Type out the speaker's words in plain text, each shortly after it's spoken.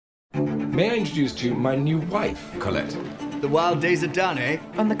May I introduce to you my new wife, Colette? The wild days are done, eh?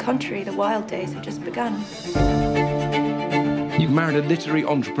 On the contrary, the wild days have just begun. You've married a literary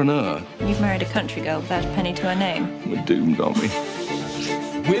entrepreneur. You've married a country girl without a penny to her name. We're doomed, aren't we?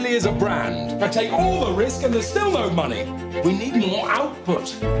 Willie is a brand. I take all the risk and there's still no money. We need more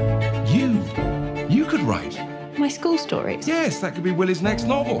output. You could write. My school stories? Yes, that could be Willie's next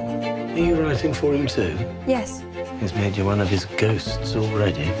novel. Are you writing for him too? Yes. He's made you one of his ghosts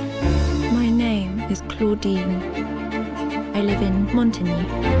already. My name is Claudine. I live in Montigny.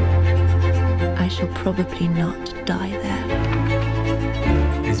 I shall probably not die there.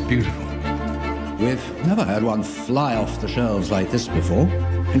 It's beautiful. We've never had one fly off the shelves like this before.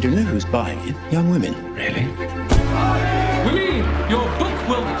 And do you know who's buying it? Young women. Really? Willie, your book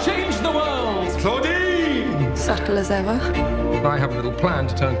will change the world! Claudine! Subtle as ever. I have a little plan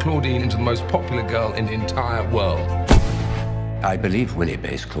to turn Claudine into the most popular girl in the entire world. I believe Willie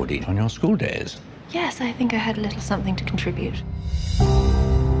based Claudine on your school days. Yes, I think I had a little something to contribute.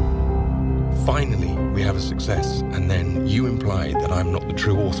 Finally, we have a success, and then you implied that I'm not the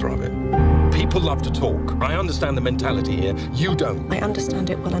true author of it. People love to talk. I understand the mentality here. You don't. I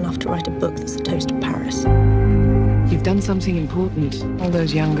understand it well enough to write a book that's a toast to Paris. You've done something important. All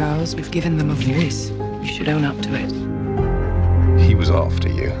those young girls, we've given them a voice. You should own up to it. He was after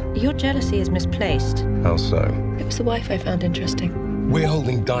you. Your jealousy is misplaced. How so? It was the wife I found interesting. We're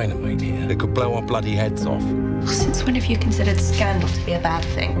holding dynamite here that could blow our bloody heads off. Since when have you considered scandal to be a bad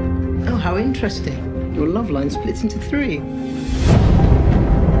thing? Oh, how interesting. Your love line splits into 3.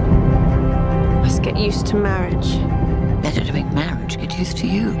 Must get used to marriage. Better to make marriage get used to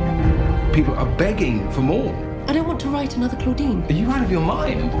you. People are begging for more. I don't want to write another Claudine. Are you out of your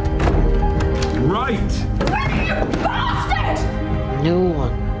mind? Right! No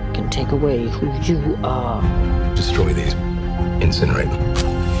one can take away who you are. Destroy these. Incinerate them.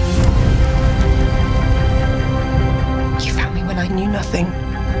 You found me when I knew nothing.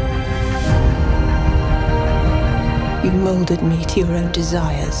 You molded me to your own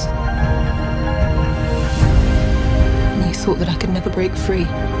desires. And you thought that I could never break free.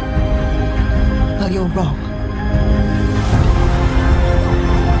 Well, you're wrong.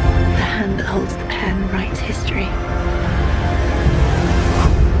 The hand that holds the pen writes history.